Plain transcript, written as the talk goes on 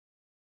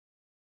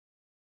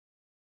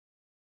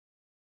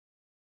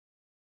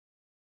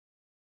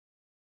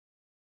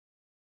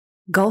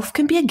Golf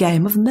can be a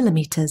game of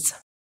millimetres.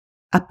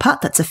 A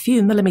putt that's a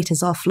few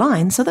millimetres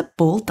offline so the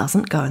ball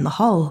doesn't go in the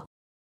hole.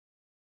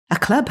 A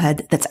club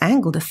head that's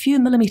angled a few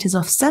millimetres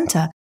off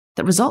centre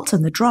that results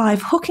in the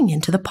drive hooking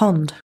into the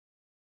pond.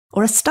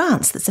 Or a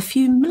stance that's a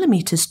few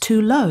millimetres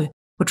too low,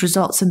 which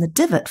results in the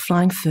divot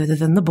flying further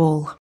than the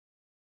ball.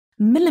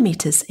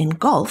 Millimetres in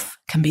golf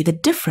can be the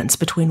difference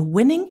between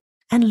winning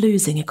and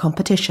losing a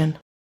competition.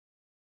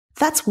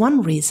 That's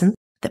one reason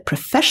that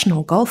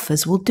professional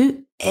golfers will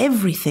do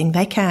everything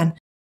they can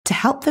to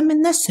help them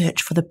in their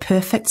search for the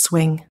perfect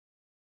swing.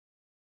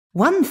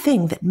 One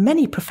thing that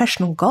many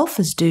professional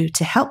golfers do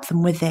to help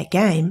them with their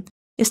game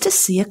is to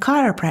see a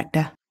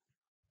chiropractor.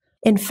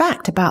 In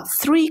fact, about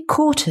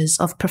 3/4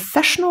 of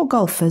professional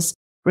golfers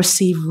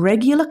receive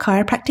regular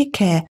chiropractic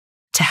care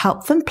to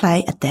help them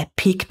play at their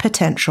peak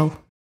potential.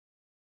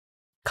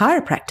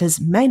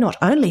 Chiropractors may not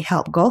only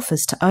help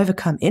golfers to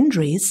overcome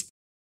injuries,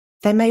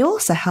 they may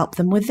also help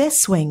them with their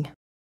swing.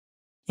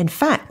 In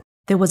fact,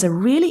 there was a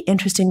really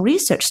interesting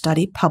research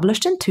study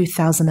published in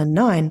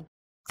 2009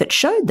 that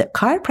showed that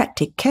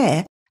chiropractic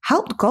care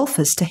helped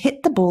golfers to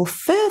hit the ball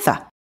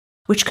further,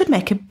 which could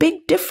make a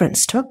big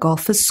difference to a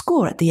golfer's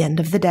score at the end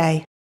of the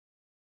day.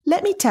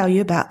 Let me tell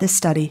you about this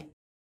study.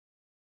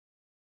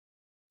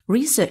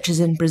 Researchers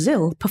in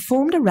Brazil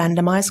performed a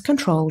randomized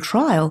controlled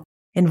trial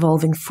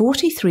involving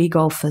 43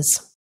 golfers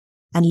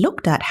and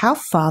looked at how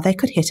far they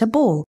could hit a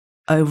ball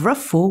over a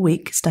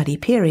 4-week study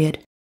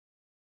period.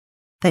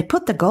 They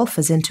put the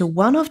golfers into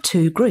one of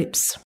two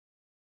groups.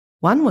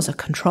 One was a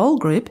control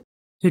group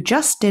who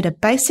just did a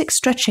basic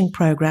stretching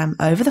program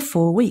over the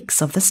 4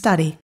 weeks of the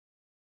study.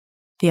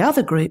 The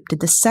other group did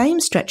the same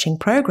stretching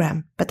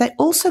program, but they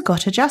also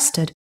got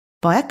adjusted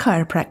by a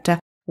chiropractor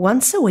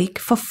once a week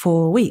for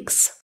 4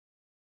 weeks.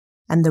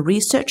 And the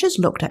researchers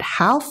looked at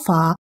how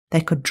far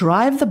they could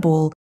drive the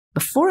ball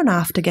before and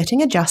after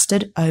getting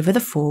adjusted over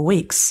the 4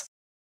 weeks.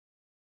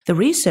 The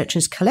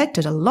researchers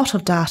collected a lot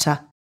of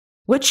data,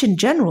 which in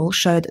general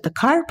showed that the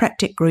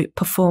chiropractic group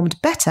performed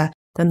better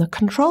than the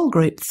control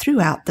group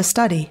throughout the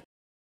study.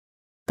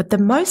 But the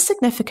most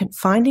significant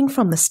finding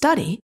from the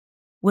study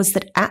was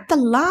that at the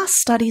last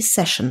study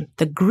session,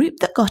 the group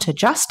that got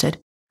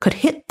adjusted could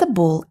hit the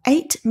ball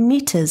 8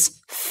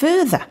 meters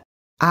further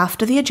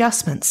after the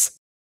adjustments,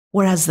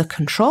 whereas the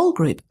control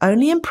group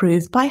only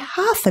improved by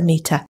 0.5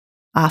 meter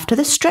after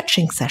the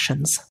stretching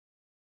sessions.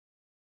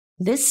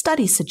 This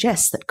study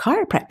suggests that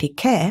chiropractic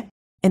care,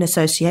 in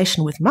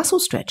association with muscle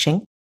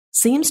stretching,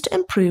 seems to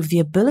improve the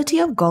ability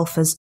of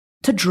golfers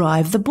to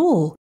drive the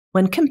ball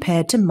when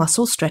compared to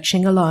muscle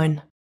stretching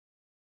alone.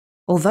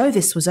 Although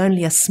this was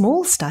only a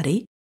small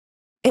study,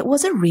 it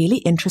was a really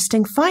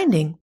interesting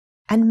finding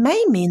and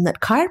may mean that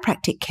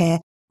chiropractic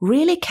care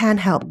really can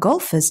help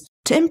golfers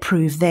to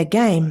improve their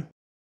game.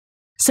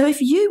 So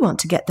if you want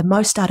to get the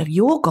most out of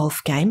your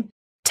golf game,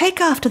 take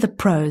after the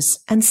pros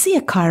and see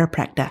a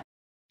chiropractor,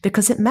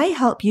 because it may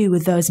help you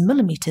with those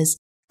millimeters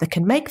that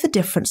can make the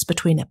difference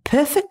between a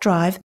perfect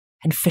drive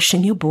and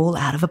fishing your ball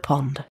out of a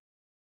pond.